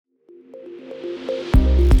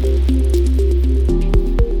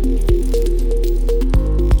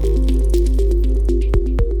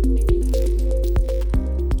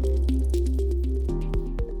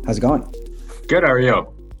it going? Good, how are you?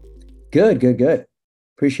 Good, good, good.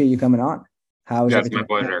 Appreciate you coming on. How is Yeah, it's everything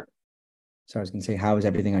my on your end? pleasure. So I was going to say, how is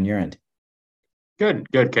everything on your end? Good,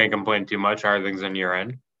 good. Can't complain too much. How are things on your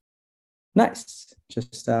end? Nice.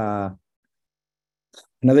 Just another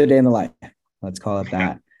day in the life. Let's call it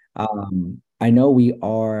that. I know we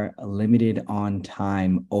are limited on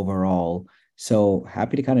time overall, so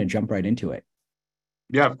happy to kind of jump right into it.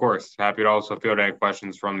 Yeah, of course. Happy to also field any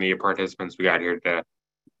questions from the participants we got here today.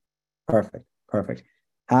 Perfect, perfect.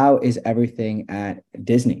 How is everything at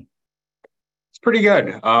Disney? It's pretty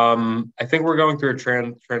good. I think we're going through a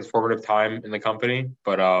transformative time in the company,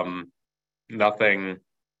 but nothing,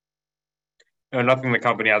 nothing the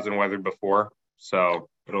company hasn't weathered before. So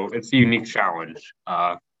it's a unique challenge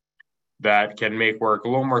that can make work a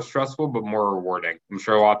little more stressful, but more rewarding. I'm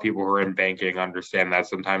sure a lot of people who are in banking understand that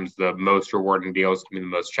sometimes the most rewarding deals can be the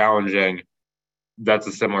most challenging. That's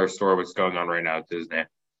a similar story what's going on right now at Disney.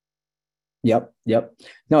 Yep, yep.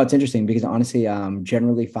 No, it's interesting because honestly,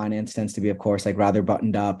 generally finance tends to be, of course, like rather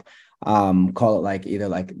buttoned up. Call it like either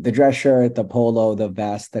like the dress shirt, the polo, the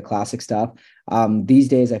vest, the classic stuff. These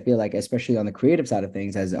days, I feel like, especially on the creative side of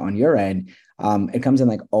things, as on your end, it comes in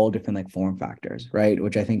like all different like form factors, right?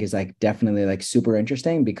 Which I think is like definitely like super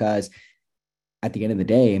interesting because at the end of the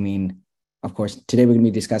day, I mean, of course, today we're gonna be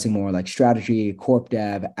discussing more like strategy, corp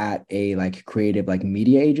dev at a like creative like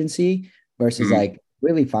media agency versus Mhm. like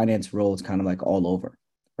really finance roles kind of like all over,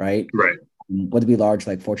 right? Right. Whether it be large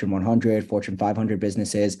like Fortune 100, Fortune 500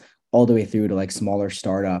 businesses, all the way through to like smaller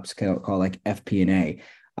startups called like FP&A.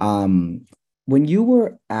 When you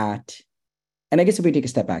were at, and I guess if we take a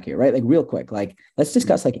step back here, right? Like real quick, like let's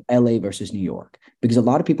discuss like LA versus New York, because a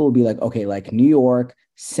lot of people will be like, okay, like New York,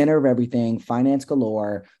 center of everything, finance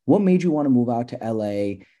galore. What made you want to move out to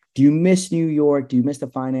LA? Do you miss New York? Do you miss the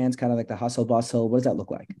finance, kind of like the hustle bustle? What does that look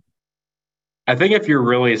like? I think if you're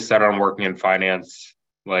really set on working in finance,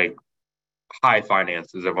 like high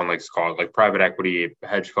finance, as everyone likes to call it, like private equity,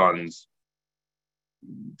 hedge funds,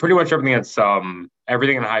 pretty much everything that's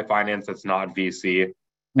everything in high finance that's not VC.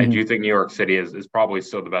 I Mm-hmm. do think New York City is probably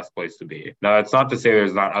still the best place to be. Now, that's not to say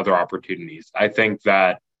there's not other opportunities. I think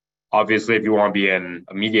that obviously, if you want to be in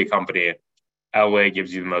a media company, LA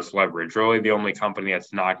gives you the most leverage. Really, the only company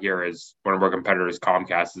that's not here is one of our competitors,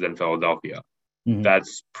 Comcast, is in Philadelphia. Mm-hmm.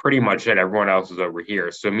 That's pretty much it. Everyone else is over here.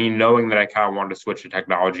 So me knowing that I kind of wanted to switch to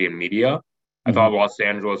technology and media, I Mm-hmm. thought Los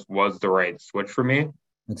Angeles was the right switch for me.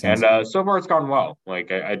 Makes And sense. so far it's gone well.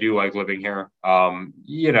 Like I do like living here.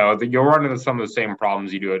 You'll run into some of the same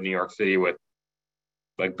problems you do in New York City with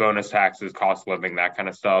like bonus taxes, cost of living, that kind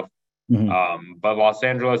of stuff. Mm-hmm. But Los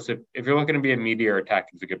Angeles, if you're looking to be in media or tech,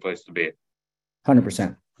 it's a good place to be.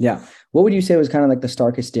 100%. Yeah. What would you say was kind of like the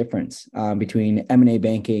starkest difference between M&A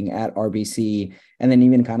banking at RBC and then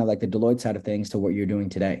even kind of like the Deloitte side of things to what you're doing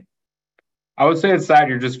today? I would say it's that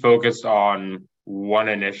you're just focused on one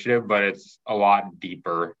initiative, but it's a lot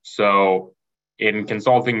deeper. So in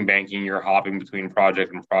consulting banking, you're hopping between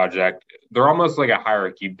project and project. They're almost like a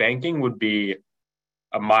hierarchy. Banking would be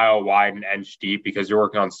a mile wide and inch deep because you're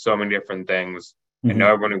working on so many different things. And Mm-hmm.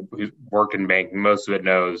 know everyone who's worked in banking, most of it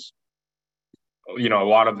knows, a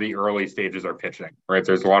lot of the early stages are pitching, right?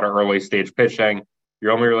 There's a lot of early stage pitching.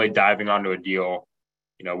 You're only really diving onto a deal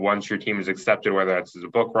once your team is accepted, whether that's as a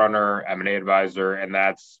book runner, M&A advisor, and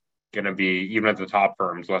that's going to be, even at the top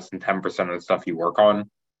firms, less than 10% of the stuff you work on.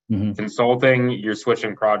 Mm-hmm. Consulting, you're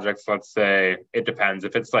switching projects. Let's say it depends.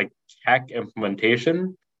 If it's like tech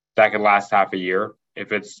implementation, that could last half a year.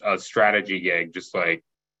 If it's a strategy gig, just like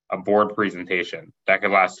a board presentation, that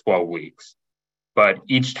could last 12 weeks. But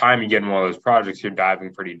each time you get in one of those projects, you're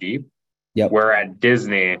diving pretty deep. Yep. Where at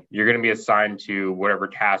Disney, you're going to be assigned to whatever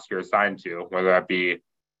task you're assigned to, whether that be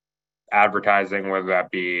advertising, whether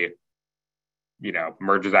that be,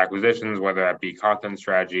 mergers, acquisitions, whether that be content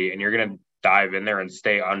strategy, and you're going to dive in there and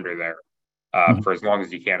stay under there Mm-hmm. for as long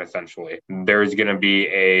as you can, essentially. There's going to be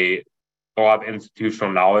a lot of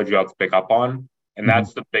institutional knowledge you have to pick up on. And Mm-hmm.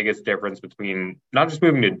 that's the biggest difference between not just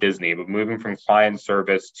moving to Disney, but moving from client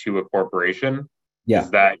service to a corporation is Yeah.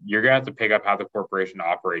 that you're going to have to pick up how the corporation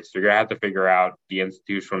operates. You're going to have to figure out the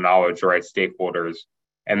institutional knowledge, the right stakeholders.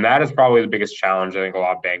 And that is probably the biggest challenge I think a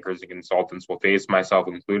lot of bankers and consultants will face, myself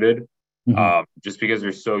included, Mm-hmm. just because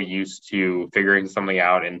they're so used to figuring something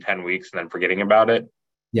out in 10 weeks and then forgetting about it.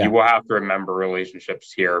 You Yeah. will have to remember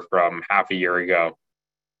relationships here from half a year ago.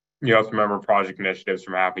 You have to remember project initiatives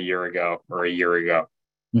from half a year ago or a year ago.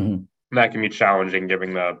 Mm-hmm. And that can be challenging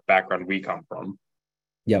given the background we come from.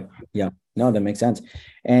 Yep. Yep. No, that makes sense.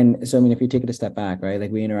 And so, I mean, if you take it a step back, right,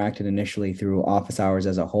 like we interacted initially through office hours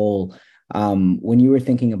as a whole. When you were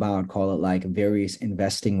thinking about, call it like various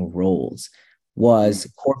investing roles,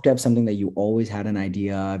 Was corp dev something that you always had an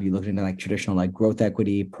idea of? You looked into like traditional like growth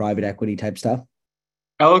equity, private equity type stuff?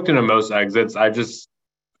 I looked into most exits. I just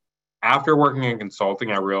after working in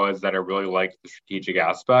consulting, I realized that I really like the strategic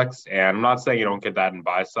aspects. And I'm not saying you don't get that in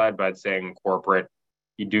buy side, but I'd say in corporate,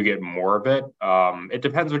 you do get more of it. It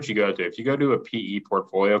depends what you go to. If you go to a PE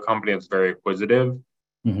portfolio company that's very acquisitive,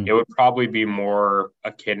 it Hmm. would probably be more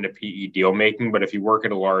akin to PE deal making. But if you work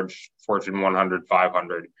at a large Fortune 100,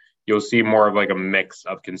 500, you'll see more of like a mix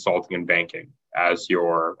of consulting and banking as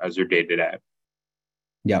your day to day.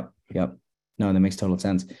 Yep. Yep. No, that makes total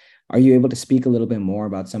sense. Are you able to speak a little bit more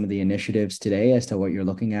about some of the initiatives today as to what you're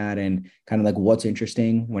looking at and kind of like what's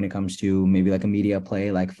interesting when it comes to maybe like a media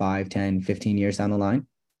play like 5, 10, 15 years down the line?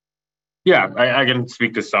 Yeah, I can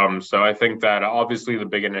speak to some. So I think that obviously the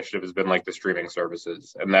big initiative has been like the streaming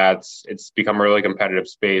services, and it's become a really competitive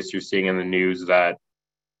space. You're seeing in the news that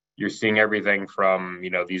you're seeing everything from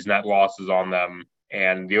these net losses on them,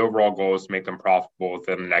 and the overall goal is to make them profitable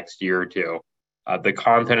within the next year or two. The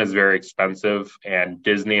content is very expensive, and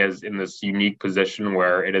Disney is in this unique position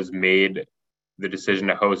where it has made the decision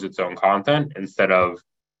to host its own content instead of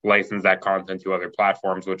license that content to other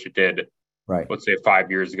platforms, which it did, Right. let's say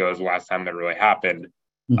 5 years ago is the last time that really happened.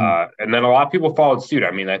 Hmm. And then a lot of people followed suit.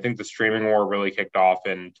 I mean, I think the streaming war really kicked off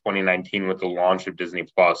in 2019 with the launch of Disney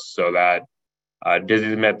Plus, so that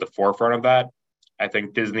Disney's been at the forefront of that. I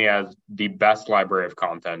think Disney has the best library of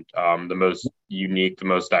content, the most unique, the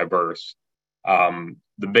most diverse.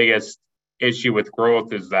 The biggest issue with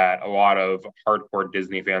growth is that a lot of hardcore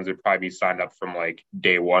Disney fans would probably be signed up from like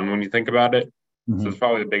day one when you think about it. So it's Hmm.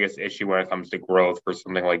 probably the biggest issue when it comes to growth for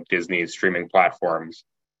something like Disney's streaming platforms.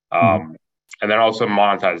 Hmm. Um, and then also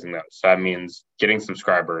monetizing those. So that means getting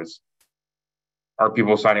subscribers. Are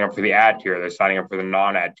people signing up for the ad tier? They're signing up for the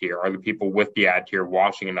non-ad tier. Are the people with the ad tier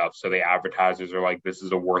watching enough so the advertisers are like, this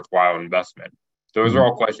is a worthwhile investment? Those are Hmm.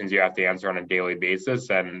 all questions you have to answer on a daily basis.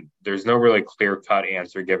 And there's no really clear cut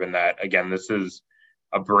answer given that, again, this is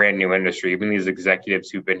a brand new industry. Even these executives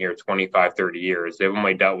who've been here 25, 30 years, they've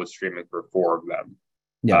only dealt with streaming for four of them.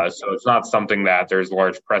 Yeah. So it's not something that there's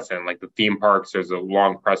large precedent. Like the theme parks, there's a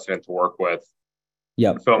long precedent to work with.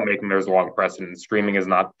 Yep. Filmmaking, there's a long precedent. Streaming is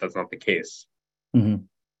not, that's not the case. Hmm.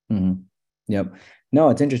 Hmm. Yep. No,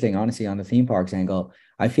 it's interesting, honestly, on the theme parks angle.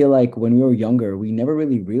 I feel like when we were younger, we never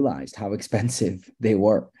really realized how expensive they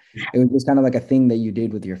were. It was just kind of like a thing that you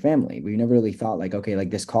did with your family. We never really thought like, okay,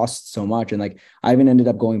 like this costs so much. And like I even ended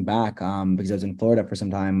up going back because I was in Florida for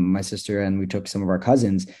some time, my sister and we took some of our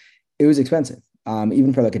cousins. It was expensive.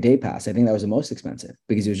 Even for like a day pass. I think that was the most expensive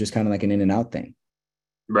because it was just kind of like an in and out thing.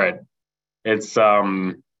 Right. It's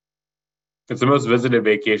um it's the most visited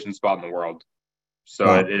vacation spot in the world. So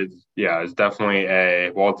it Wow. is, yeah, it's definitely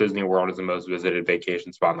a Walt Disney World is the most visited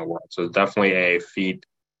vacation spot in the world. So it's definitely a feat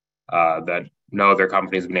that no other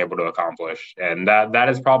company has been able to accomplish. And that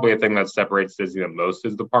is probably a thing that separates Disney the most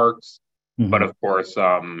is the parks. But Hmm. of course,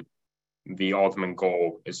 the ultimate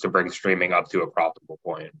goal is to bring streaming up to a profitable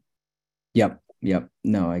point. Yep. Yep.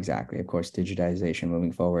 No, exactly. Of course, digitization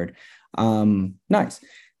moving forward. Nice.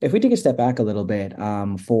 If we take a step back a little bit,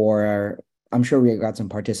 I'm sure we got some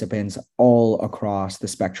participants all across the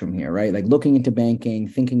spectrum here, right? Like looking into banking,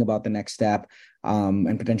 thinking about the next step,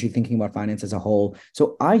 and potentially thinking about finance as a whole.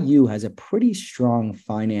 So IU has a pretty strong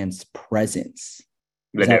finance presence.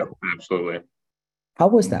 They Is that do, absolutely. how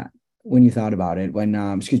was that when you thought about it? When,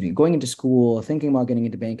 excuse me, going into school, thinking about getting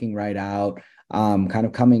into banking right out, kind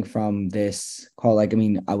of coming from this call, like, I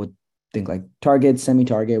mean, I would think like target,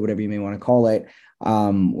 semi-target, whatever you may want to call it,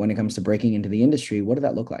 when it comes to breaking into the industry, what did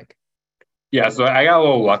that look like? Yeah, so I got a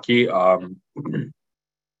little lucky. I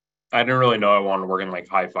didn't really know I wanted to work in like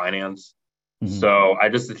high finance. Hmm. So I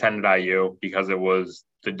just attended IU because it was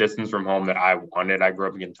the distance from home that I wanted. I grew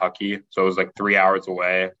up in Kentucky, so it was like 3 hours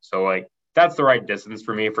away. So like that's the right distance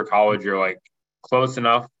for me for college. You're like close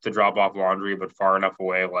enough to drop off laundry, but far enough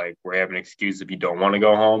away like where you have an excuse if you don't want to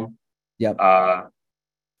go home. Yep. Uh,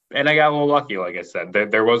 and I got a little lucky, like I said.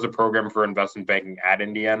 There was a program for investment banking at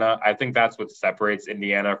Indiana. I think that's what separates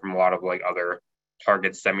Indiana from a lot of like other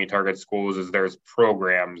target, semi-target schools is there's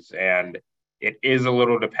programs and it is a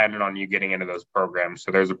little dependent on you getting into those programs.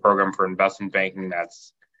 So there's a program for investment banking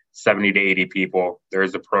that's 70 to 80 people.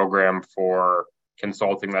 There's a program for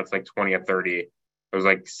consulting that's like 20 to 30. There's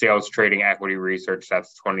like sales, trading, equity research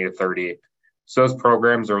that's 20 to 30. So those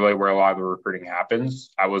programs are really where a lot of the recruiting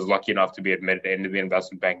happens. I was lucky enough to be admitted into the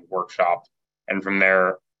investment banking workshop. And from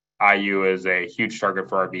there, IU is a huge target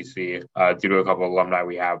for RBC due to a couple of alumni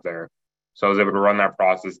we have there. So I was able to run that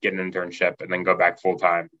process, get an internship, and then go back full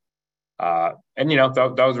time. And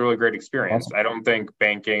that was a really great experience. Awesome. I don't think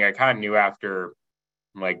banking, I kind of knew after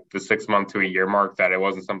like the 6 month to a year mark that it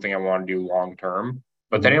wasn't something I want to do long term.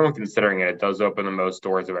 But to Mhm. anyone considering it, it does open the most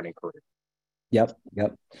doors of any career. Yep,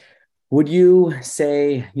 yep. Would you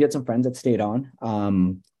say you had some friends that stayed on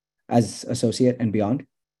as associate and beyond?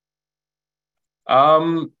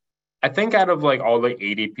 Um, I think out of like all the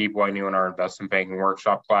 80 people I knew in our investment banking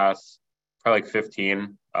workshop class, probably like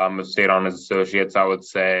 15 have stayed on as associates. I would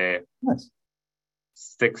say Nice.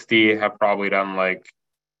 60 have probably done like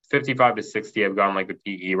 55 to 60 have gone like the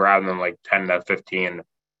PE rather than like 10 to 15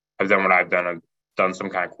 have done what I've done. I've done some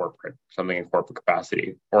kind of corporate, something in corporate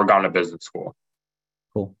capacity or gone to business school.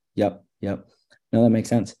 Cool. Yep. Yep. No, that makes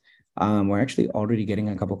sense. We're actually already getting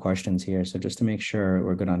a couple questions here. So just to make sure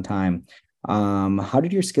we're good on time, how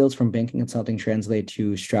did your skills from banking consulting translate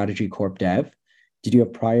to strategy corp dev? Did you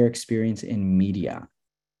have prior experience in media?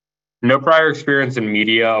 No prior experience in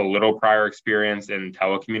media, a little prior experience in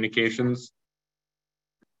telecommunications.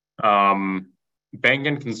 Um,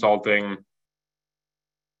 Banking consulting,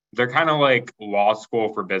 they're kind of like law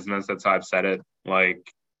school for business. That's how I've said it.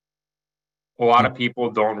 Like a lot Yep. of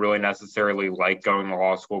people don't really necessarily like going to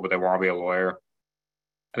law school, but they want to be a lawyer.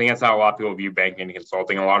 I think that's how a lot of people view banking and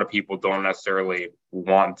consulting. A lot of people don't necessarily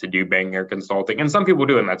want to do banking or consulting, and some people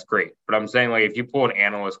do, and that's great. But I'm saying, like, if you pull an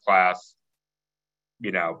analyst class,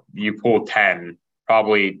 you pull 10,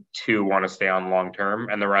 probably two want to stay on long term,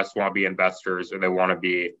 and the rest want to be investors or they want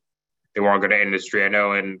to go to industry. I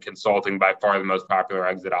know in consulting, by far the most popular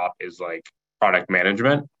exit op is like product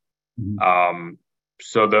management. Mhm. Um,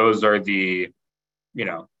 so those are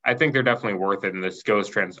I think they're definitely worth it, and the skills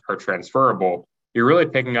are transferable. You're really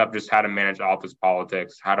picking up just how to manage office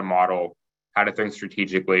politics, how to model, how to think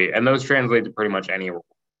strategically, and those translate to pretty much any role,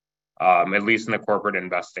 at least in the corporate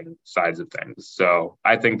investing sides of things. So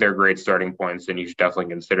I think they're great starting points, and you should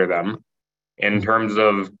definitely consider them. In terms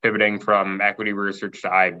of pivoting from equity research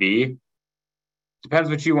to IB, depends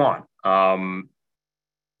what you want.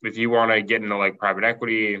 If you want to get into like private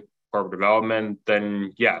equity, corporate development,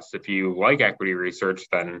 then yes. If you like equity research,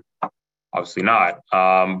 then obviously not.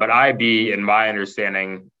 But IB, in my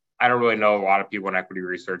understanding, I don't really know a lot of people in equity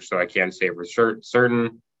research, so I can't say for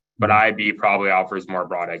certain. But Mhm. IB probably offers more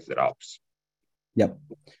broad exit ops. Yep.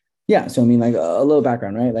 Yeah. So, I mean, like a little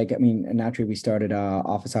background, right? Like, I mean, naturally, we started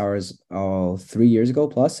office hours 3 years ago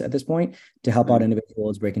plus at this point to help out Mm.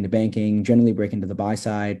 individuals break into banking, generally break into the buy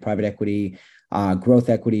side, private equity, growth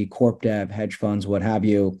equity, corp dev, hedge funds, what have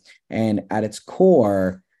you. And at its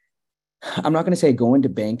core, I'm not going to say go into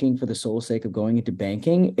banking for the sole sake of going into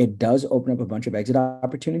banking. It does open up a bunch of exit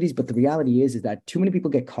opportunities, but the reality is that too many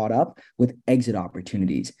people get caught up with exit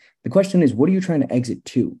opportunities. The question is, what are you trying to exit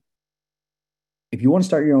to? If you want to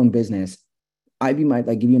start your own business, IB might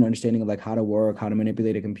like give you an understanding of like how to work, how to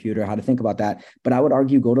manipulate a computer, how to think about that. But I would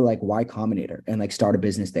argue go to like Y Combinator and like start a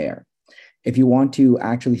business there. If you want to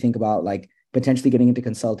actually think about like potentially getting into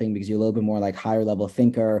consulting because you're a little bit more like higher level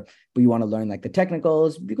thinker, but you want to learn like the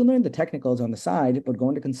technicals, you can learn the technicals on the side, but go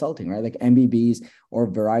into consulting, right? Like MBBs or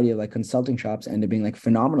a variety of like consulting shops end up being like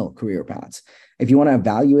phenomenal career paths. If you want to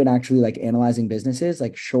evaluate actually like analyzing businesses,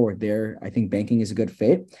 like sure, there, I think banking is a good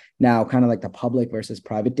fit. Now, kind of like the public versus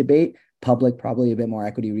private debate, public, probably a bit more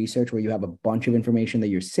equity research where you have a bunch of information that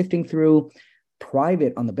you're sifting through.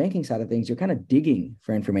 Private on the banking side of things, you're kind of digging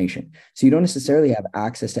for information. So you don't necessarily have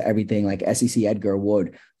access to everything like SEC Edgar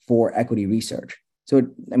would for equity research. So,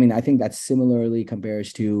 I mean, I think that similarly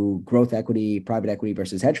compares to growth equity, private equity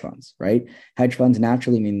versus hedge funds, right? Hedge funds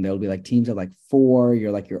naturally, I mean, there'll be like teams of like four,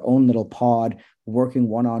 you're like your own little pod working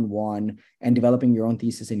one on one and developing your own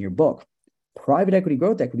thesis in your book. Private equity,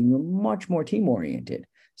 growth equity, you're much more team oriented.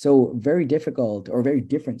 So, very difficult or very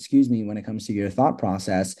different, excuse me, when it comes to your thought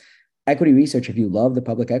process. Equity research, if you love the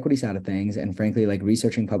public equity side of things and frankly like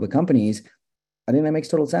researching public companies, I think that makes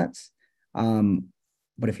total sense. um,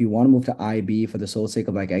 but if you want to move to IB for the sole sake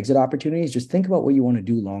of like exit opportunities, just think about what you want to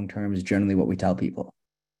do long term is generally what we tell people.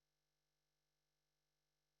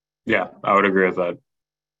 Yeah, I would agree with that.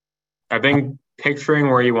 I think picturing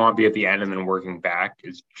where you want to be at the end and then working back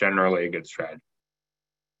is generally a good strategy.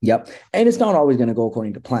 Yep. And it's not always going to go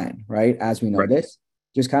according to plan, right? As we know Right. this,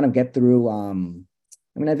 just kind of get through. I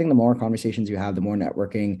mean, I think the more conversations you have, the more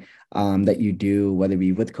networking that you do, whether it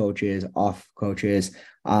be with coaches, off coaches,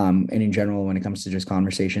 and in general, when it comes to just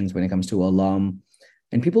conversations, when it comes to alum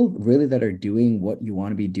and people really that are doing what you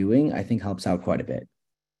want to be doing, I think helps out quite a bit.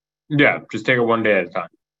 Yeah, just take it one day at a time.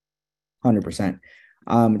 100%.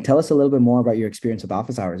 Tell us a little bit more about your experience with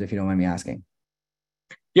office hours, if you don't mind me asking.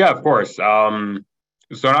 Yeah, of course. So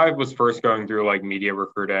when I was first going through like media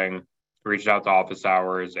recruiting, reached out to office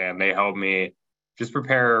hours and they helped me just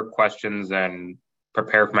prepare questions and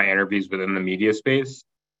prepare for my interviews within the media space.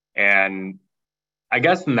 And I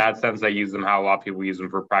guess in that sense, I use them how a lot of people use them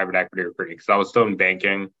for private equity recruiting. Because I was still in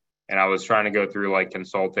banking and I was trying to go through like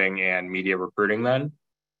consulting and media recruiting then.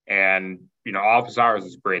 And office hours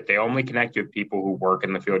is great. They only connect you with people who work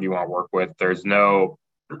in the field you want to work with. There's no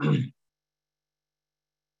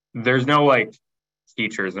like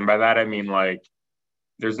teachers, and by that I mean like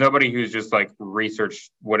there's nobody who's just like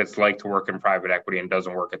researched what it's like to work in private equity and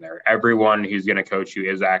doesn't work in there. Everyone who's going to coach you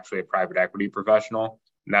is actually a private equity professional.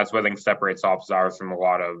 And that's what I think separates office hours from a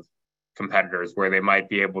lot of competitors, where they might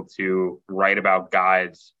be able to write about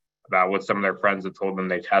guides about what some of their friends have told them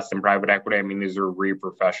they test in private equity. I mean, these are real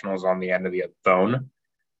professionals on the end of the phone.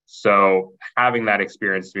 So having that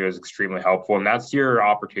experience to me was extremely helpful. And that's your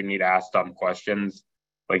opportunity to ask dumb questions.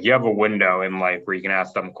 Like you have a window in life where you can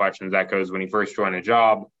ask dumb questions. That goes when you first join a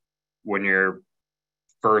job, when you're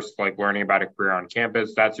first like learning about a career on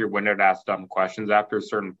campus. That's your window to ask dumb questions. After a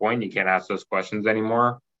certain point, you can't ask those questions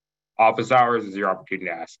anymore. Office hours is your opportunity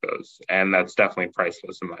to ask those. And that's definitely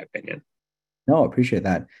priceless in my opinion. No, I appreciate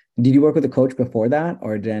that. Did you work with a coach before that,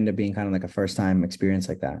 or did it end up being kind of like a first time experience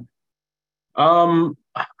like that? Um,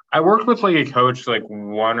 I worked with like a coach like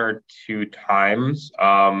one or two times.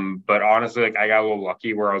 But honestly, like I got a little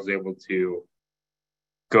lucky where I was able to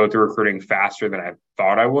go through recruiting faster than I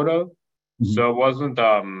thought I would have. Mhm. So it wasn't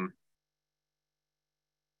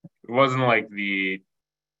like the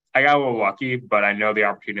I got a little lucky, but I know the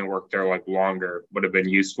opportunity to work there like longer would have been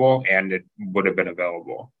useful and it would have been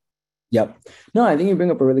available. Yep. No, I think you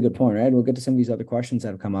bring up a really good point, right? We'll get to some of these other questions that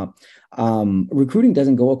have come up. Recruiting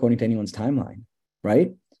doesn't go according to anyone's timeline,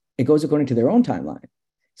 right? It goes according to their own timeline.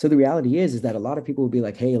 So the reality is that a lot of people will be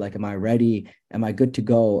like, hey, like, am I ready? Am I good to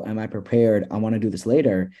go? Am I prepared? I want to do this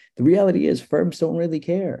later. The reality is firms don't really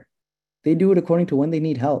care. They do it according to when they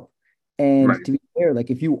need help. And Right. to be fair, like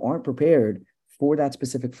if you aren't prepared for that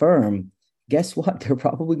specific firm, guess what? They're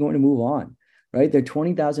probably going to move on, right? There are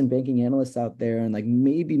 20,000 banking analysts out there and like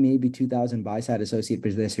maybe 2,000 buy side associate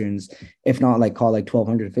positions, if not like call like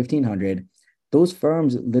 1,200 to 1,500. Those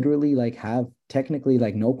firms literally like have technically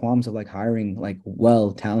like no qualms of like hiring like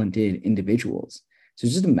well talented individuals. So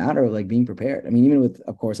it's just a matter of like being prepared. I mean, even with,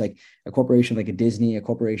 of course, like a corporation like a Disney, a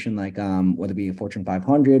corporation like whether it be a Fortune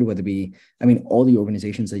 500, whether it be, I mean, all the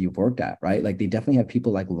organizations that you've worked at, right? Like they definitely have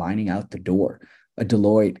people like lining out the door. A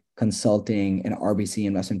Deloitte Consulting, an RBC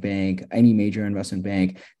investment bank, any major investment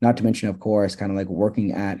bank, not to mention, of course, kind of like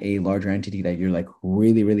working at a larger entity that you're like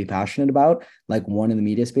really, really passionate about, like one in the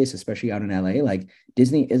media space, especially out in LA. Like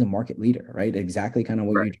Disney is a market leader, right? Exactly kind of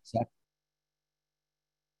what you Right. just said.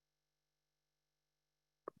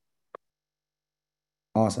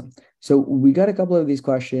 Awesome. So we got a couple of these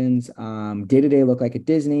questions. Day to day look like at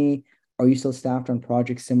Disney. Are you still staffed on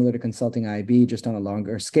projects similar to consulting IB, just on a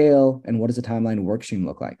longer scale? And what does the timeline work stream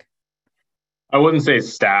look like? I wouldn't say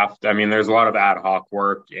staffed. I mean, there's a lot of ad hoc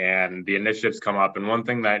work and the initiatives come up. And one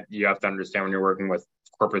thing that you have to understand when you're working with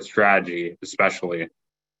corporate strategy, especially,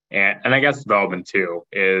 and I guess development too,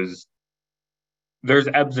 is there's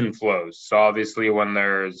ebbs and flows. So obviously when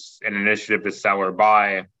there's an initiative to sell or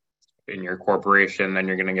buy in your corporation, then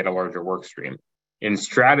you're going to get a larger work stream. In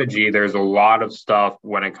strategy, there's a lot of stuff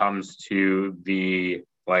when it comes to the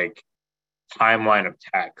like timeline of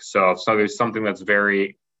tech. So there's something that's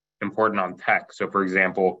very important on tech. So for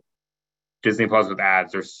example, Disney Plus with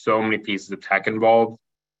ads, there's so many pieces of tech involved.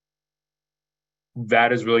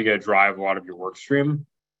 That is really going to drive a lot of your work stream.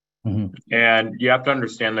 Mhm. And you have to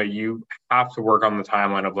understand that you have to work on the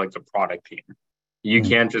timeline of like the product team. You Mhm.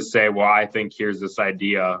 can't just say, well, I think here's this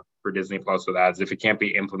idea for Disney Plus with ads. If it can't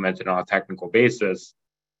be implemented on a technical basis,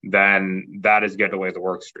 then that is going to delay the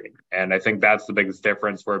work stream. And I think that's the biggest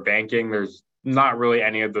difference where banking, there's not really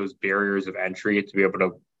any of those barriers of entry to be able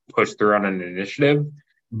to push through on an initiative.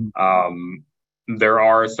 Mhm. Um, there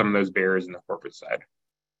are some of those barriers in the corporate side.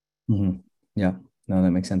 Mhm. Yeah, no,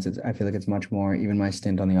 that makes sense. I feel like it's much more, even my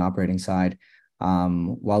stint on the operating side,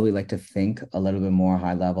 while we like to think a little bit more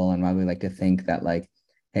high level and while we like to think that like,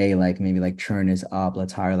 hey, like maybe like churn is up,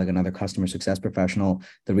 let's hire like another customer success professional.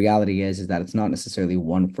 The reality is that it's not necessarily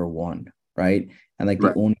one for one, right? And like the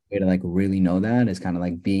Right. only way to like really know that is kind of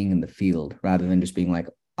like being in the field rather than just being like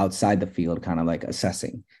outside the field, kind of like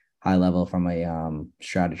assessing high level from a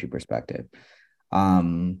strategy perspective.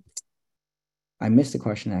 Um, I missed the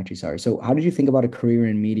question actually. Sorry. So, how did you think about a career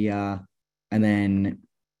in media? And then,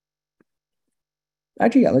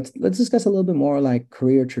 actually, yeah, let's discuss a little bit more like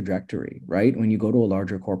career trajectory, right? When you go to a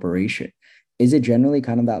larger corporation, is it generally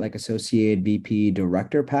kind of that like associate VP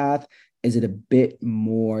director path? Is it a bit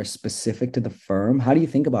more specific to the firm? How do you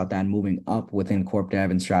think about that moving up within corp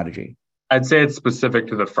dev and strategy? I'd say it's specific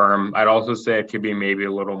to the firm. I'd also say it could be maybe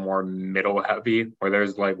a little more middle heavy, where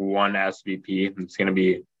there's like one SVP that's going to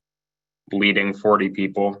be leading 40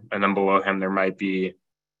 people, and then below him there might be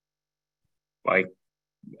like,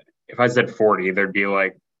 if I said 40, there'd be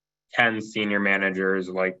like 10 senior managers,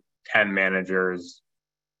 like 10 managers,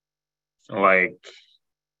 like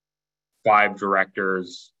 5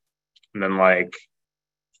 directors, and then like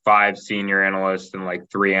 5 senior analysts and like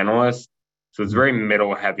 3 analysts. So it's Mhm. very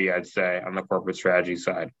middle heavy, I'd say, on the corporate strategy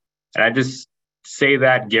side. And I just say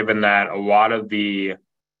that given that a lot of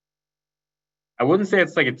I wouldn't say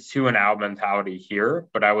it's like a two and out mentality here,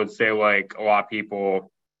 but I would say like a lot of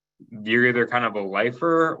people, you're either kind of a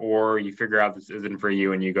lifer or you figure out this isn't for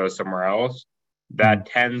you and you go somewhere else. Mhm. That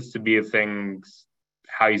tends to be a thing,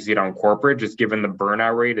 how you see it on corporate, just given the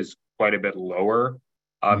burnout rate is quite a bit lower.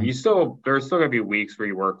 Mhm. There's still gonna be weeks where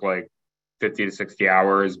you work like 50 to 60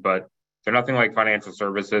 hours, but they're nothing like financial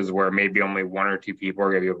services where maybe only 1 or 2 people are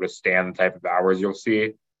gonna be able to stand the type of hours you'll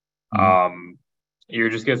see. Mhm. Um, you're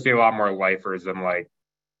just gonna see a lot more lifers than like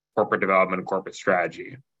corporate development and corporate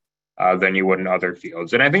strategy than you would in other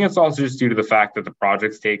fields. And I think it's also just due to the fact that the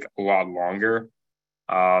projects take a lot longer.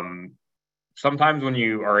 Um, Sometimes when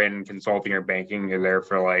you are in consulting or banking, you're there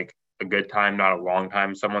for like a good time, not a long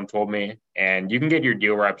time, someone told me. And you can get your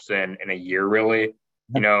deal reps in a year, really.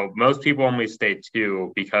 You know, most people only stay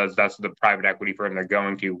 2 because that's what the private equity firm they're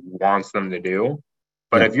going to wants them to do.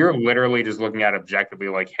 But Yeah. if you're literally just looking at objectively,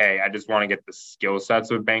 like, hey, I just want to get the skill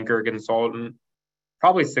sets of banker or consultant,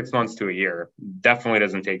 probably 6 months to a year. Definitely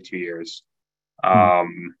doesn't take 2 years. Mhm.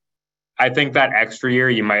 Um, I think that extra year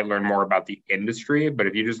you might learn more about the industry, but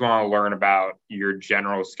if you just want to learn about your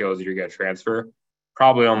general skills that you're going to transfer,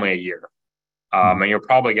 probably only a year. Mhm. And you'll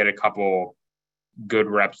probably get a couple good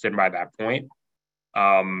reps in by that point.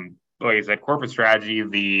 Like I said, corporate strategy,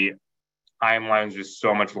 the timeline is just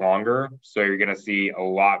so much longer. So you're going to see a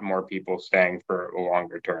lot more people staying for a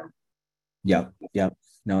longer term. Yep. Yep.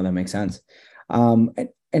 No, that makes sense.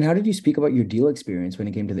 And how did you speak about your deal experience when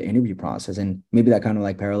it came to the interview process? And maybe that kind of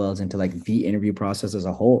like parallels into like the interview process as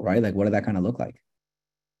a whole, right? Like, what did that kind of look like?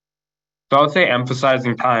 So I would say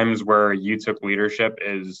emphasizing times where you took leadership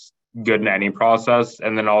is good in any process.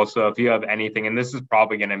 And then also, if you have anything, and this is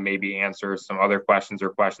probably going to maybe answer some other questions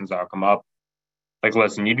or questions that'll come up. Like,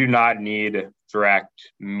 listen, you do not need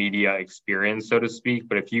direct media experience, so to speak.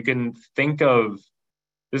 But if you can think of,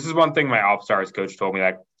 this is one thing my ops stars coach told me,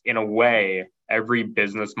 that in a way, every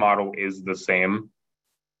business model is the same.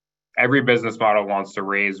 Every business model wants to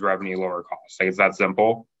raise revenue, lower costs. Like, it's that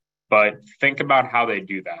simple. But think about how they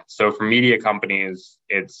do that. So for media companies,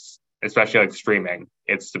 it's especially like streaming,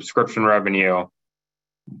 it's subscription revenue.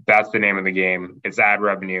 That's the name of the game. It's ad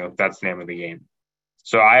revenue. That's the name of the game.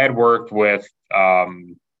 So I had worked with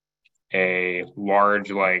a large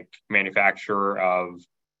like manufacturer of,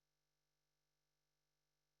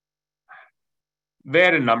 they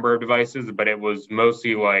had a number of devices, but it was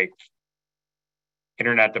mostly like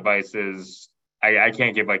internet devices. I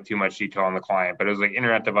can't give like too much detail on the client, but it was like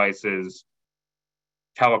internet devices,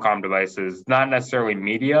 telecom devices, not necessarily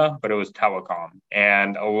media, but it was telecom.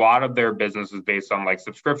 And a lot of their business was based on like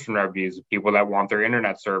subscription revenues, people that want their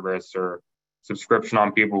internet service, or subscription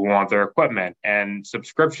on people who want their equipment. And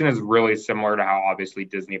subscription is really similar to how obviously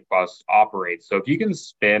Disney Plus operates. So if you can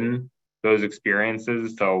spin those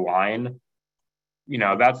experiences to align,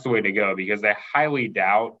 that's the way to go, because I highly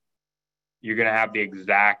doubt you're going to have the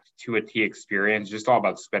exact to a T experience, just all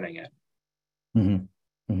about spinning it. Hmm.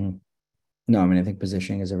 Hmm. No, I mean, I think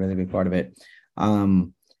positioning is a really big part of it.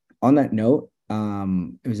 Um, on that note,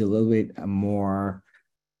 it was a little bit more,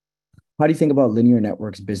 how do you think about linear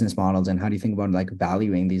networks business models and how do you think about like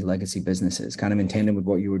valuing these legacy businesses, kind of in tandem with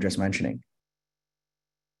what you were just mentioning?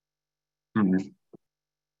 Mm-hmm.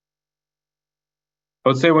 I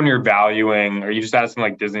would say when you're valuing, are you just asking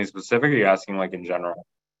like Disney specific, or are you asking like in general?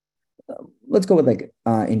 Let's go with like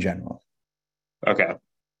in general. Okay.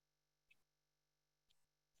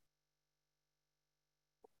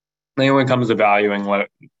 I think when it comes to valuing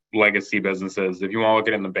legacy businesses, if you want to look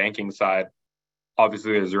at it in the banking side,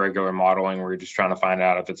 obviously there's regular modeling where you're just trying to find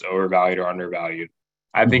out if it's overvalued or undervalued.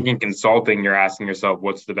 I think Mhm. in consulting, you're asking yourself,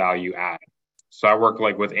 what's the value add? So I work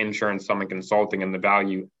like with insurance, some in consulting, and the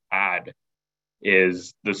value add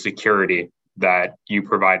is the security that you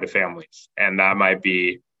provide to families. And that might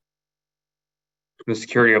be the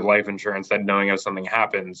security of life insurance, that knowing if something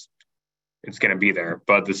happens, it's going to be there.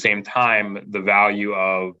 But at the same time, the value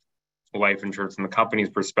of life insurance from the company's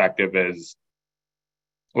perspective is,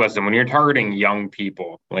 listen, when you're targeting young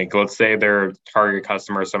people, like let's say their target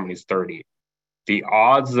customer is somebody's 30, the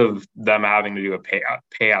odds of them having to do a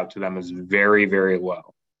payout to them is very, very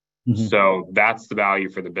low. Hmm. So that's the value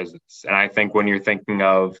for the business. And I think when you're thinking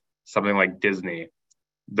of something like Disney,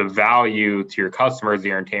 the value to your customers,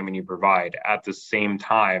 the entertainment you provide, at the same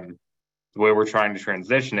time, the way we're trying to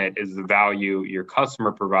transition it is the value your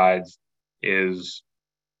customer provides is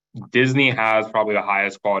Disney has probably the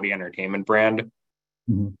highest quality entertainment brand. And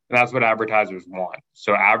Hmm. that's what advertisers want.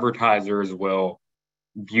 So advertisers will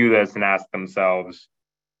view this and ask themselves,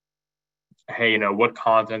 hey, what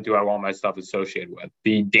content do I want my stuff associated with?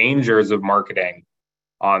 The dangers of marketing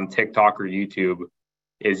on TikTok or YouTube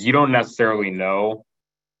is you don't necessarily know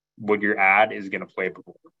what your ad is going to play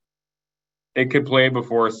before. It could play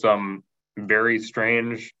before some very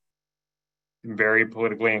strange, very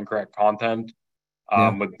politically incorrect content.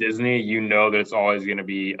 Yeah. With Disney, you know that it's always going to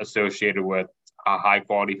be associated with a high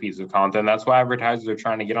quality piece of content. That's why advertisers are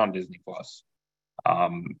trying to get on Disney Plus.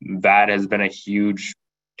 That has been a huge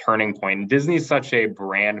turning point. And Disney is such a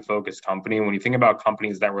brand focused company. When you think about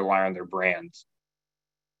companies that rely on their brands,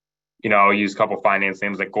 I'll use a couple of finance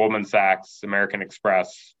names like Goldman Sachs, American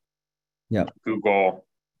Express, Yeah. Google,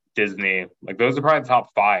 Disney. Like those are probably the top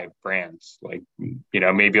five brands. Like,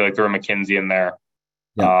 maybe like throw McKinsey in there.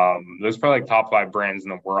 Yeah. Those are probably like top five brands in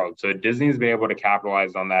the world. So Disney's been able to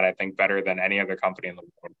capitalize on that, I think, better than any other company in the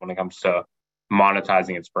world when it comes to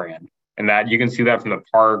monetizing its brand. And that you can see that from the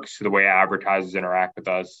parks to the way advertisers interact with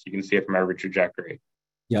us. You can see it from every trajectory.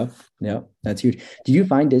 Yep. Yep. That's huge. Did you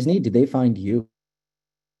find Disney? Did they find you?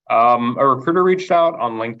 A recruiter reached out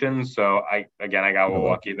on LinkedIn, so I got a little Hello.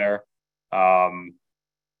 lucky there. Um,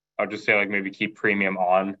 I'll just say like maybe keep premium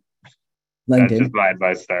on. That's just LinkedIn. my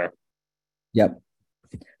advice there. Yep.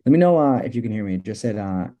 Let me know if you can hear me. It just said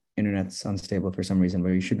internet's unstable for some reason, but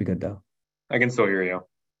you should be good though. I can still hear you.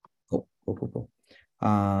 Cool. Cool. Cool.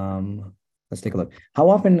 Cool. Let's take a look. How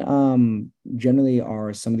often generally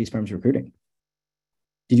are some of these firms recruiting?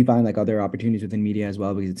 Did you find like other opportunities within media as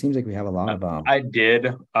well? Because it seems like we have a lot of I did.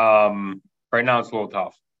 Right now it's a little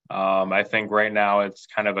tough. I think right now it's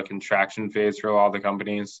kind of a contraction phase for a lot of the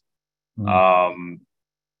companies. mm, Um,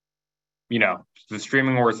 the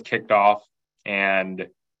streaming wars kicked off, and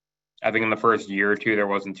I think in the first year or two there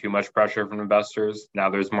wasn't too much pressure from investors. Now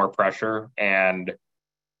there's more pressure, and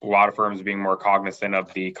a lot of firms being more cognizant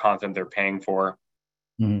of the content they're paying for,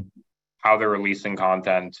 mm, how they're releasing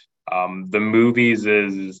content. The movies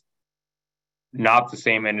is not the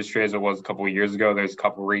same industry as it was a couple of years ago. There's a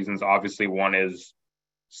couple of reasons. Obviously, one is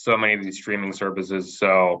so many of these streaming services.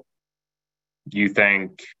 So you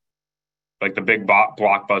think like the big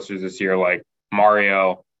blockbusters this year, like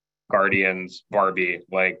Mario, Guardians, Barbie,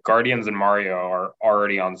 like Guardians and Mario are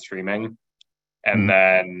already on streaming. And mm.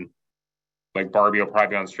 then like Barbie will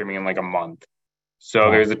probably be on streaming in like a month. So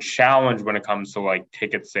Wow. there's a challenge when it comes to like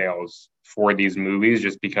ticket sales for these movies,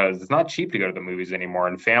 just because it's not cheap to go to the movies anymore.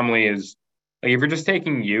 And family is like, if you're just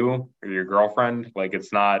taking you or your girlfriend, like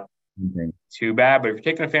it's not Okay. too bad. But if you're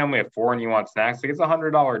taking a family of four and you want snacks, like it's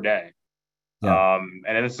 $100 a day. Yeah.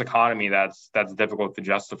 And in this economy, that's difficult to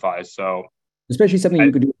justify. So Especially something you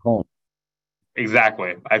I, could do at home.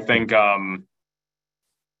 exactly, I think that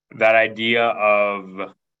idea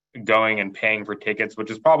of going and paying for tickets,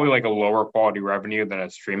 which is probably like a lower quality revenue than a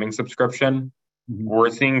streaming subscription, Mhm. we're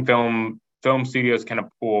seeing film studios kind of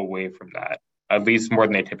pull away from that, at least more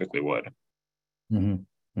than they typically would. Mhm.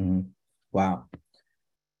 Mhm. Wow.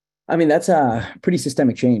 I mean, that's a pretty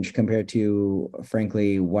systemic change compared to,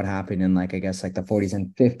 frankly, what happened in like, I guess, like the 40s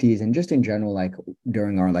and 50s, and just in general, like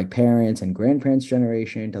during our like parents and grandparents'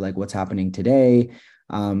 generation to like what's happening today.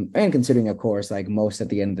 And considering, of course, like most at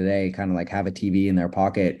the end of the day, kind of like have a TV in their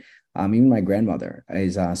pocket. Even my grandmother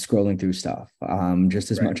is scrolling through stuff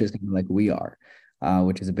just as Right. much as kind of like we are,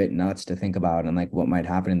 which is a bit nuts to think about, and like what might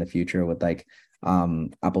happen in the future with like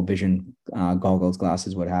Apple Vision goggles,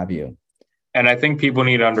 glasses, what have you. And I think people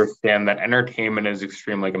need to understand that entertainment is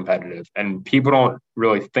extremely competitive, and people don't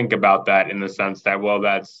really think about that in the sense that, well,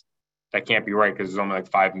 that can't be right because there's only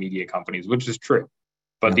like five media companies, which is true.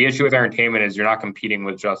 But Yeah. the issue with entertainment is you're not competing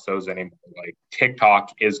with just those anymore. Like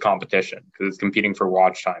TikTok is competition because it's competing for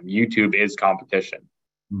watch time. YouTube is competition.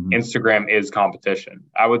 Mhm. Instagram is competition.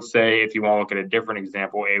 I would say if you want to look at a different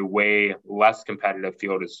example, a way less competitive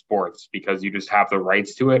field is sports because you just have the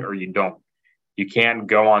rights to it or you don't. You can't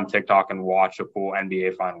go on TikTok and watch a full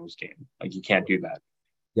NBA Finals game. Like you can't do that.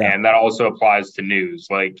 Yeah. And that also applies to news.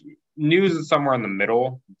 Like news is somewhere in the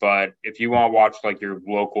middle, but if you want to watch like your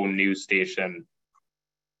local news station,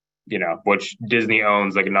 which Disney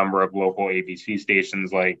owns like a number of local ABC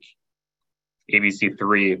stations, like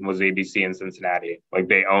ABC3 was ABC in Cincinnati. Like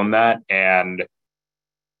they own that. And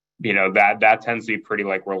that tends to be pretty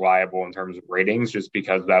like reliable in terms of ratings, just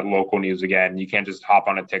because that local news, again, you can't just hop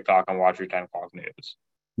on a TikTok and watch your 10 o'clock news.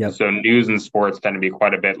 Yep. So news and sports tend to be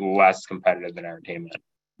quite a bit less competitive than entertainment.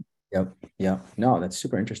 Yep. Yep. No, that's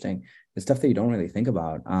super interesting. It's stuff that you don't really think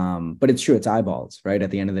about. But it's true, it's eyeballs, right? At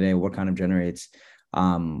the end of the day, what kind of generates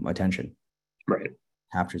attention, Right.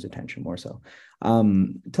 captures attention more so.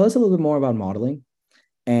 Tell us a little bit more about modeling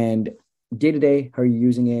and day to day, how are you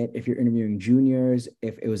using it? If you're interviewing juniors,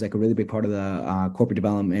 if it was like a really big part of the corporate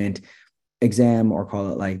development exam, or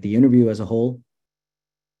call it like the interview as a whole.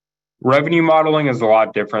 Revenue modeling is a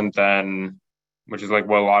lot different than, which is like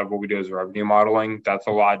what a lot of what we do is revenue modeling. That's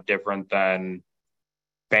a lot different than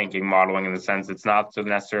banking modeling in the sense it's not to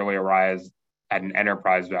necessarily arise at an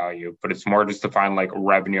enterprise value, but it's more just to find like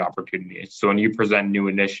revenue opportunities. So when you present new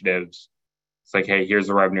initiatives, it's like, hey, here's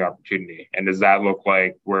a revenue opportunity. And does that look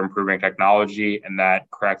like we're improving technology and that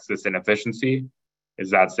corrects this inefficiency? Is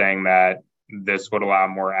that saying that this would allow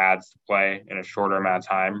more ads to play in a shorter amount of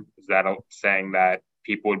time? Is that saying that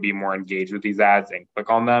people would be more engaged with these ads and click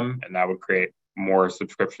on them, and that would create more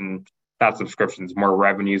not subscriptions, more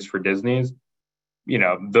revenues for Disney's?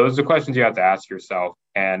 Those are questions you have to ask yourself.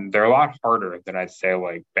 And they're a lot harder than I'd say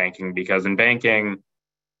like banking, because in banking,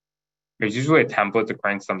 there's usually a template to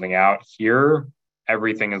crank something out. Here,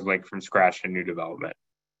 everything is like from scratch and new development.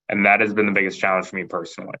 And that has been the biggest challenge for me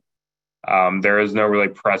personally. There is no really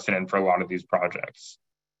precedent for a lot of these projects.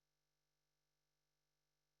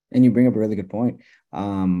 And you bring up a really good point,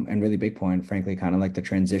 and really big point, frankly, kind of like the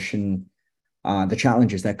transition, the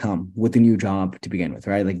challenges that come with the new job to begin with,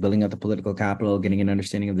 right? Like building up the political capital, getting an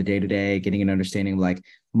understanding of the day to day, getting an understanding of like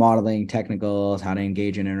modeling, technicals, how to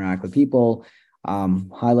engage and interact with people,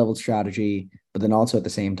 high level strategy, but then also at the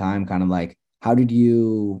same time, kind of like, did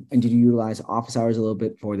you utilize office hours a little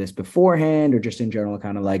bit for this beforehand, or just in general,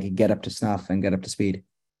 kind of like get up to snuff and get up to speed?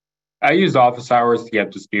 I use office hours to get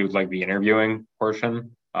up to speed with like the interviewing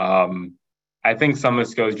portion. I think some of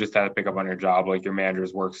the skills you just have to pick up on your job, like your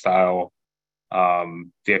manager's work style,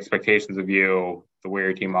 the expectations of you, the way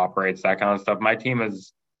your team operates, that kind of stuff. My team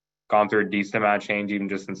has gone through a decent amount of change even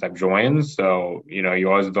just since I've joined. So, you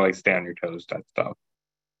always have to like stay on your toes type stuff.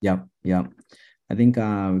 Yep. Yep. I think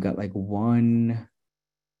we've got like one.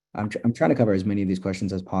 I'm trying to cover as many of these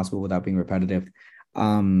questions as possible without being repetitive.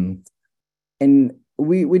 Um, and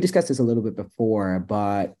we discussed this a little bit before,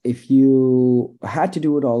 but if you had to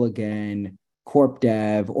do it all again, corp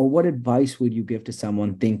dev, or what advice would you give to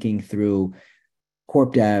someone thinking through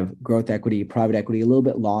corp dev, growth equity, private equity, a little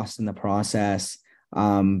bit lost in the process?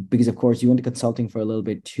 Because of course you went to consulting for a little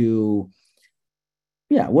bit too.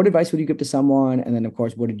 Yeah, what advice would you give to someone? And then of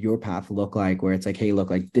course, what did your path look like where it's like, hey, look,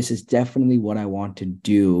 like this is definitely what I want to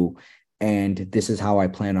do, and this is how I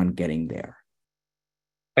plan on getting there?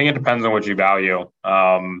 I think it depends on what you value.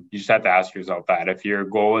 You just have to ask yourself that. If your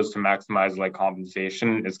goal is to maximize like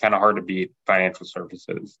compensation, it's kind of hard to beat financial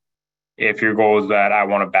services. If your goal is that I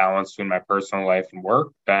want to balance between my personal life and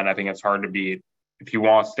work, then I think it's hard to beat. If you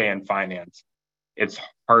want to stay in finance, it's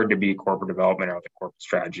hard to beat corporate development or the corporate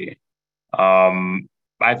strategy. Um,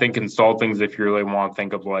 I think consulting is if you really want to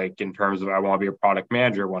think of like in terms of I want to be a product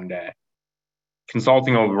manager one day.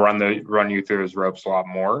 Consulting will run you through those ropes a lot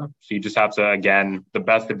more. So you just have to, again, the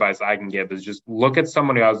best advice I can give is just look at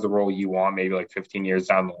someone who has the role you want, maybe like 15 years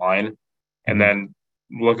down the line, and Mhm. then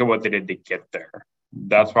look at what they did to get there.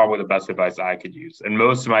 That's probably the best advice I could use. And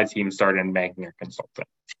most of my team started in banking or consulting.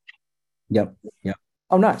 Yep. Yep.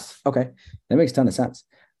 Oh, nice. Okay. That makes a ton of sense.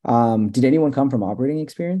 Did anyone come from operating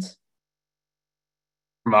experience?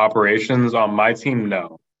 From operations on my team,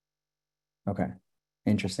 no. Okay.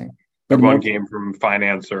 Interesting. But the Everyone more, came from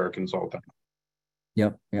finance or consulting.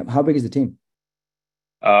 yep. Yep. How big is the team?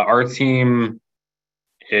 Our team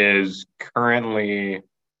is currently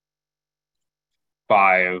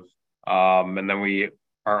 5, and then we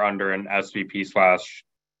are under an SVP slash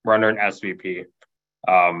we're under an SVP,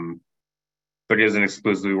 um, but he doesn't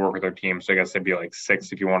exclusively work with our team. So I guess it'd be like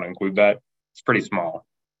 6 if you want to include that. It's pretty small.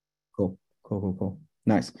 Cool. Cool. Cool. Cool.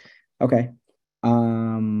 Nice. Okay.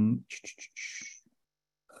 Um,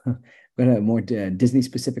 Got a more Disney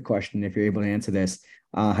specific question. If you're able to answer this,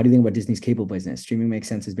 how do you think about Disney's cable business? Streaming makes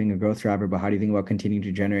sense as being a growth driver, but how do you think about continuing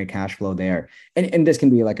to generate cash flow there? And this can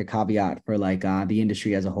be like a caveat for like the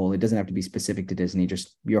industry as a whole. It doesn't have to be specific to Disney.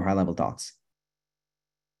 Just your high level thoughts.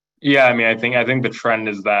 Yeah, I mean, I think the trend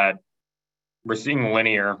is that we're seeing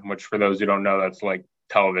linear, which for those who don't know, that's like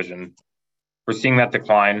television. We're seeing that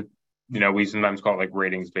decline. We sometimes call it like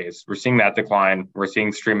ratings based. We're seeing that decline. We're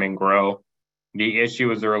seeing streaming grow. The issue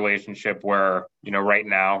is a relationship where, right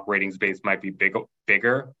now ratings based might be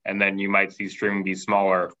bigger, and then you might see streaming be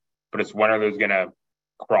smaller. But it's when are those going to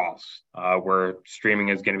cross, where streaming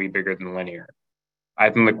is going to be bigger than linear?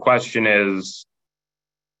 I think the question is,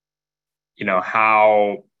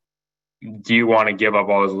 how do you want to give up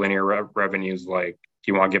all those linear revenues? Like,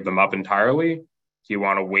 do you want to give them up entirely? Do you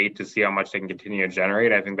want to wait to see how much they can continue to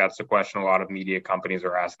generate? I think that's the question a lot of media companies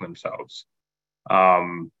are asking themselves.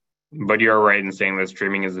 Um, but you're right in saying that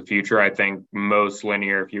streaming is the future. I think most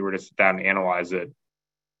linear, if you were to sit down and analyze it,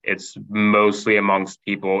 it's mostly amongst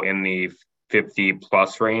people in the 50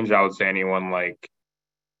 plus range. I would say anyone like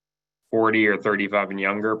 40 or 35 and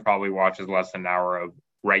younger probably watches less than an hour of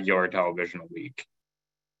regular television a week.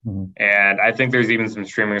 Mhm. And I think there's even some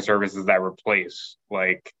streaming services that replace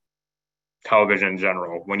like television in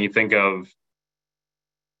general. When you think of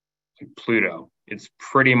Pluto, it's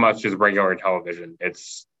pretty much just regular television.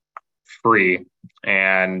 It's free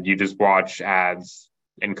and you just watch ads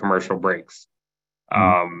and commercial breaks.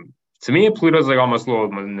 Mhm. To me, Pluto's like almost a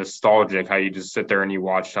little nostalgic how you just sit there and you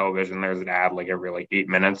watch television. There's an ad like every like 8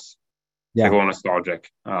 minutes. It's like a Yeah. little nostalgic.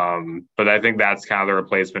 But I think that's kind of the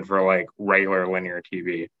replacement for like regular linear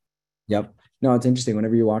TV. Yep. No, it's interesting.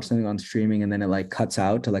 Whenever you watch something on streaming and then it like cuts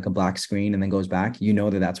out to like a black screen and then goes back, you know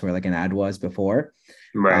that that's where like an ad was before.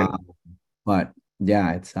 Right. Uh, but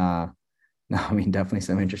yeah, it's no, I mean definitely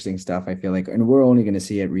some interesting stuff. I feel like, and we're only going to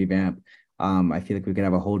see it revamp. I feel like we could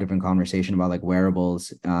have a whole different conversation about like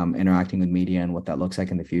wearables, interacting with media and what that looks like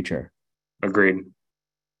in the future. Agreed.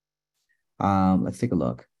 Let's take a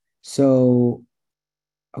look. So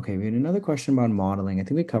okay, we had another question about modeling. I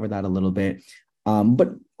think we covered that a little bit, but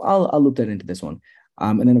I'll loop that into this one.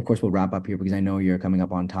 And then of course we'll wrap up here because I know you're coming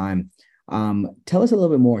up on time. Tell us a little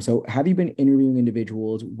bit more. So, have you been interviewing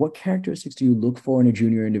individuals? What characteristics do you look for in a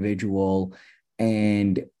junior individual?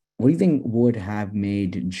 And what do you think would have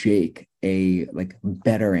made Jake a like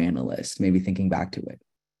better analyst? Maybe thinking back to it.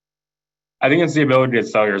 I think it's the ability to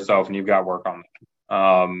sell yourself, and you've got to work on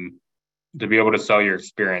that. To be able to sell your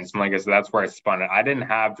experience. And like I said, that's where I spun it. I didn't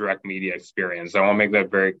have direct media experience. I want to make that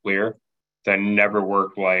very clear. That I never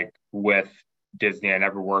worked like with Disney. I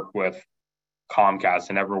never worked with Comcast.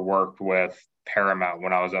 I never worked with Paramount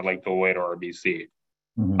when I was at like Deloitte or RBC.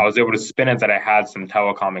 I Mhm. was able to spin it that I had some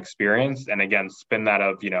telecom experience. And again, spin that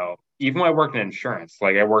of, even when I worked in insurance,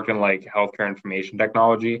 like I worked in like healthcare information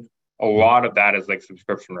technology, a lot of that is like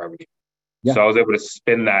subscription revenue. So Yeah. I was able to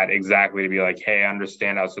spin that exactly to be like, hey, I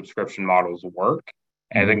understand how subscription models work.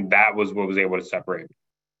 And I Mhm. think that was what was able to separate me.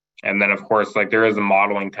 And then, of course, like there is a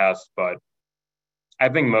modeling test, but I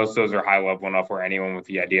think most of those are high level enough where anyone with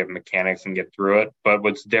the idea of mechanics can get through it. But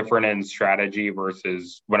what's different in strategy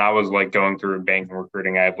versus when I was like going through banking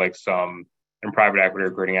recruiting, I had like some in private equity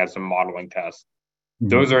recruiting, I had some modeling tests.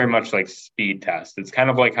 Those Mhm. are very much like speed tests. It's kind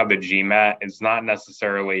of like how the GMAT is not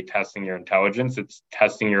necessarily testing your intelligence, it's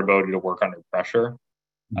testing your ability to work under pressure.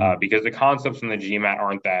 Mhm. Because the concepts in the GMAT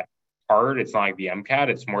aren't that hard. It's not like the MCAT.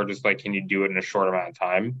 It's more just like, can you do it in a short amount of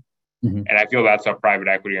time? Mhm. And I feel that's how private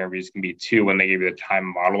equity interviews can be too when they give you the time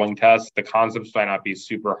modeling test. The concepts might not be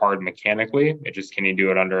super hard mechanically. It just can you do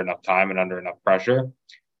it under enough time and under enough pressure.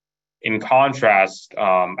 In contrast,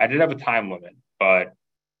 I did have a time limit, but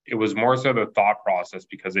it was more so the thought process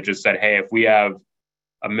because it just said, hey, if we have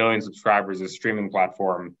a million subscribers as a streaming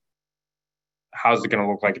platform, how's it going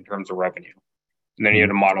to look like in terms of revenue? And then you had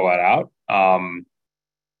Mhm. to model that out.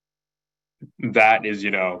 That is,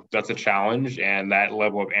 that's a challenge, and that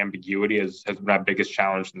level of ambiguity has been my biggest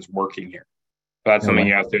challenge since working here. So that's No something way.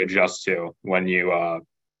 you have to adjust to when you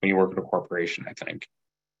work at a corporation.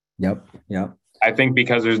 Yep. Yep. I think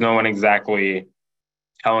because there's no one exactly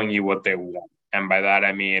telling you what they want, and by that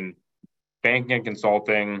I mean banking and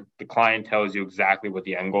consulting. The client tells you exactly what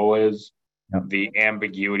the end goal is. Yep. The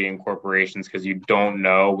ambiguity in corporations because you don't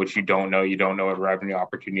know what you don't know. You don't know what revenue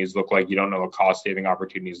opportunities look like. You don't know what cost saving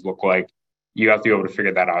opportunities look like. You have to be able to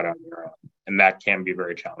figure that out on your own. And that can be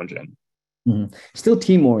very challenging. Mhm. Still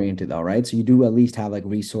team oriented though, right? So you do at least have like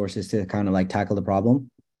resources to kind of like tackle the problem.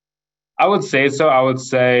 I would say so. I would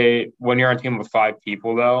say when you're on a team of 5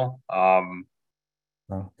 people, though,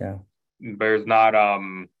 Oh, yeah. there's not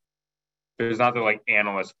the like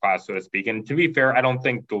analyst class, so to speak. And to be fair, I don't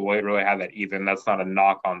think Deloitte really had that either. And that's not a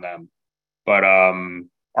knock on them. But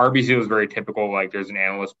RBC was very typical. Like there's an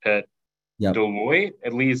analyst pit. Yep. Deloitte,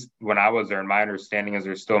 at least when I was there, and my understanding is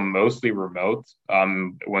they're still mostly remote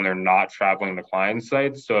when they're not traveling to client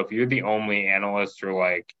sites. So if you're the only analyst or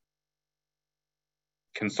like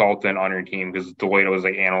consultant on your team, because Deloitte was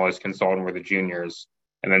like analyst, consultant were the juniors,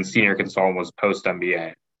 and then senior consultant was post MBA.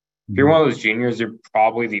 If you're Mhm. one of those juniors, you're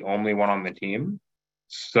probably the only one on the team.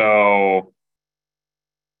 So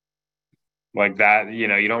like that, you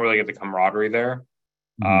don't really get the camaraderie there.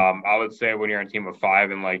 Mhm. I would say when you're on a team of 5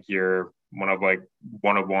 and like you're one of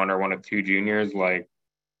one or one of two juniors, like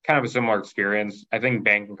kind of a similar experience. I think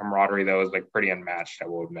banking camaraderie though is like pretty unmatched, I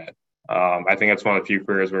will admit. I think it's one of the few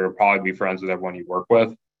careers where you'll probably be friends with everyone you work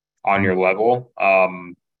with on Mhm. your level.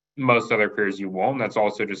 Most other careers you won't. That's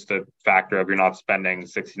also just a factor of you're not spending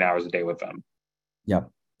 16 hours a day with them. Yep.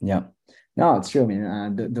 Yep. No, it's true. I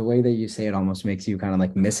mean, the way that you say it almost makes you kind of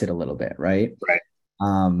like miss it a little bit, right? Right.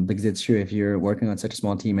 Because it's true if you're working on such a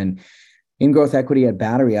small team. And in growth equity at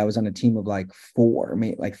Battery, I was on a team of like four,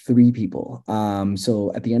 maybe like three people.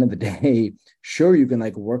 So at the end of the day, sure, you can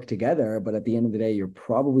like work together, but at the end of the day, you're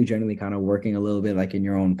probably generally kind of working a little bit like in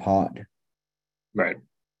your own pod. Right.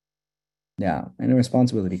 Yeah. And the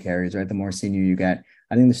responsibility carries, right? The more senior you get.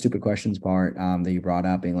 I think the stupid questions part that you brought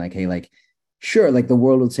up being like, hey, like, sure, like the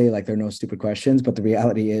world would say like there are no stupid questions, but the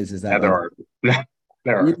reality is Yeah, that there like are.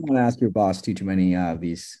 There you are. don't want to ask your boss too many of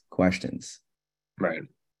these questions. Right.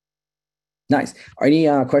 Nice. Are any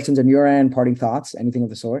questions on your end, parting thoughts, anything of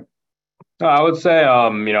the sort? No, I would say,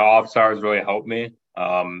 office hours really helped me.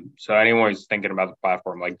 So anyone who's thinking about the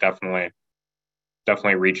platform, like definitely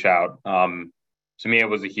reach out. To me, it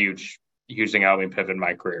was a huge thing that helped me pivot in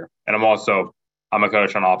my career. And I'm a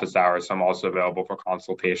coach on office hours, so I'm also available for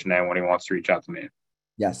consultation and when he wants to reach out to me.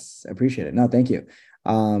 Yes, appreciate it. No, thank you.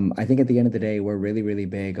 I think at the end of the day, we're really, really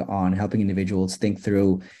big on helping individuals think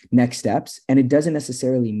through next steps. And it doesn't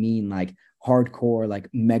necessarily mean like hardcore, like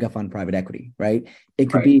mega fund private equity, right? It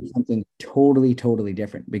could Right. be something totally, totally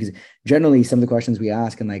different because generally some of the questions we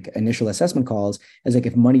ask in like initial assessment calls is like,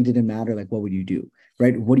 if money didn't matter, like what would you do?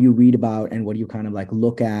 Right? What do you read about and what do you kind of like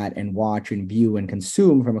look at and watch and view and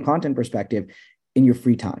consume from a content perspective in your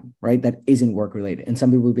free time, right? That isn't work related. And some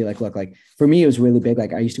people would be like, look, like for me, it was really big.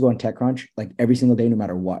 Like I used to go on TechCrunch like every single day, no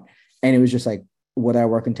matter what. And it was just like, whether I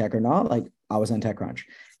work in tech or not, like I was on TechCrunch.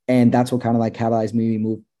 And that's what kind of like catalyzed me to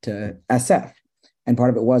move to SF. And part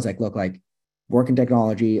of it was like, look, like work in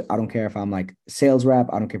technology. I don't care if I'm like sales rep.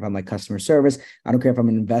 I don't care if I'm like customer service. I don't care if I'm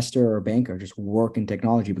an investor or a banker, just work in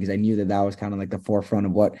technology because I knew that that was kind of like the forefront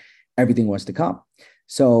of what everything was to come. Right.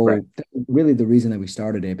 So really the reason that we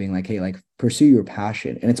started it being like, hey, like pursue your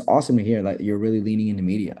passion. And it's awesome to hear that you're really leaning into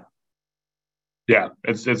media. Yeah,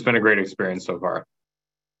 it's been a great experience so far.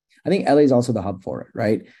 I think LA is also the hub for it,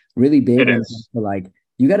 right? Really big It when it comes is. to like,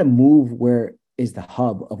 you got to move where is the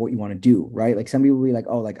hub of what you want to do, right? Like some people will be like,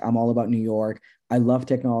 oh, like I'm all about New York. I love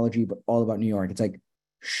technology, but all about New York. It's like,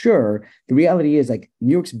 sure. The reality is like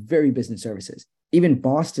New York's very business services. Even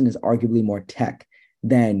Boston is arguably more tech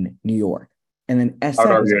than New York. And then I would SF is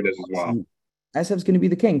argue it is as well. SF's going to be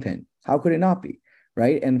the kingpin. How could it not be?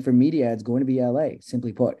 Right. And for media, it's going to be LA,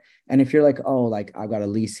 simply put. And if you're like, oh, like I've got a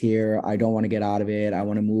lease here, I don't want to get out of it, I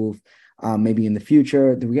want to move maybe in the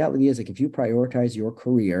future. The reality is, like, if you prioritize your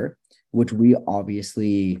career, which we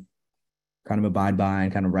obviously kind of abide by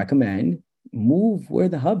and kind of recommend, move where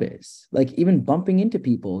the hub is. Like, even bumping into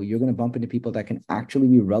people, you're going to bump into people that can actually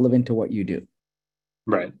be relevant to what you do.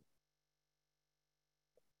 Right.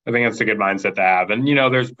 I think that's a good mindset to have. And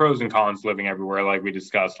there's pros and cons living everywhere, like we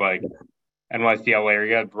discussed. Like NYC, LA, you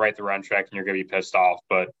got to write the rent check and you're gonna be pissed off.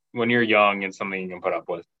 But when you're young, it's something you can put up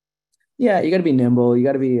with. Yeah, you got to be nimble. You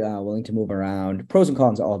got to be willing to move around. Pros and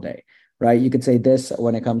cons all day, right? You could say this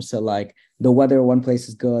when it comes to like the weather. One place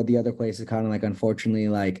is good, the other place is kind of like unfortunately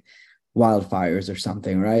like wildfires or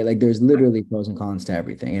something, right? Like there's literally pros and cons to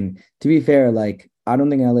everything. And to be fair, like I don't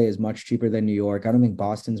think LA is much cheaper than New York. I don't think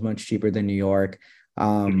Boston's much cheaper than New York. No,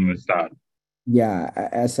 Um, it's not. yeah,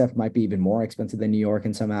 SF might be even more expensive than New York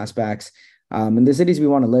in some aspects. And the cities we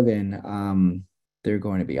want to live in, they're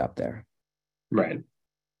going to be up there. Right.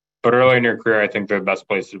 But early in your career, I think they're the best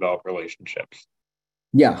place to develop relationships.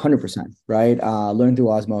 Yeah, 100%, right? Learn through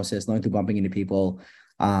osmosis, learn through bumping into people.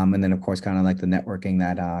 And then of course, kind of like the networking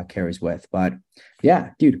that carries with. But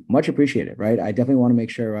yeah, dude, much appreciated, right? I definitely want to make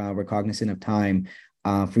sure we're cognizant of time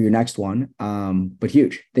for your next one. But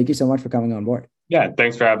huge. Thank you so much for coming on board. Yeah,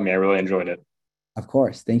 thanks for having me. I really enjoyed it. Of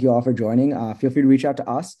course. Thank you all for joining. Feel free to reach out to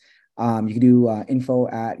us. You can do info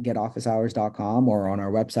at getofficehours.com or on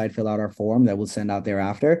our website, fill out our form that we'll send out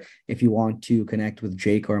thereafter if you want to connect with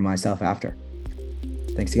Jake or myself after.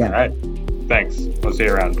 Thanks All again. right. Thanks. I'll see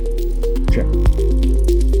you around. Sure.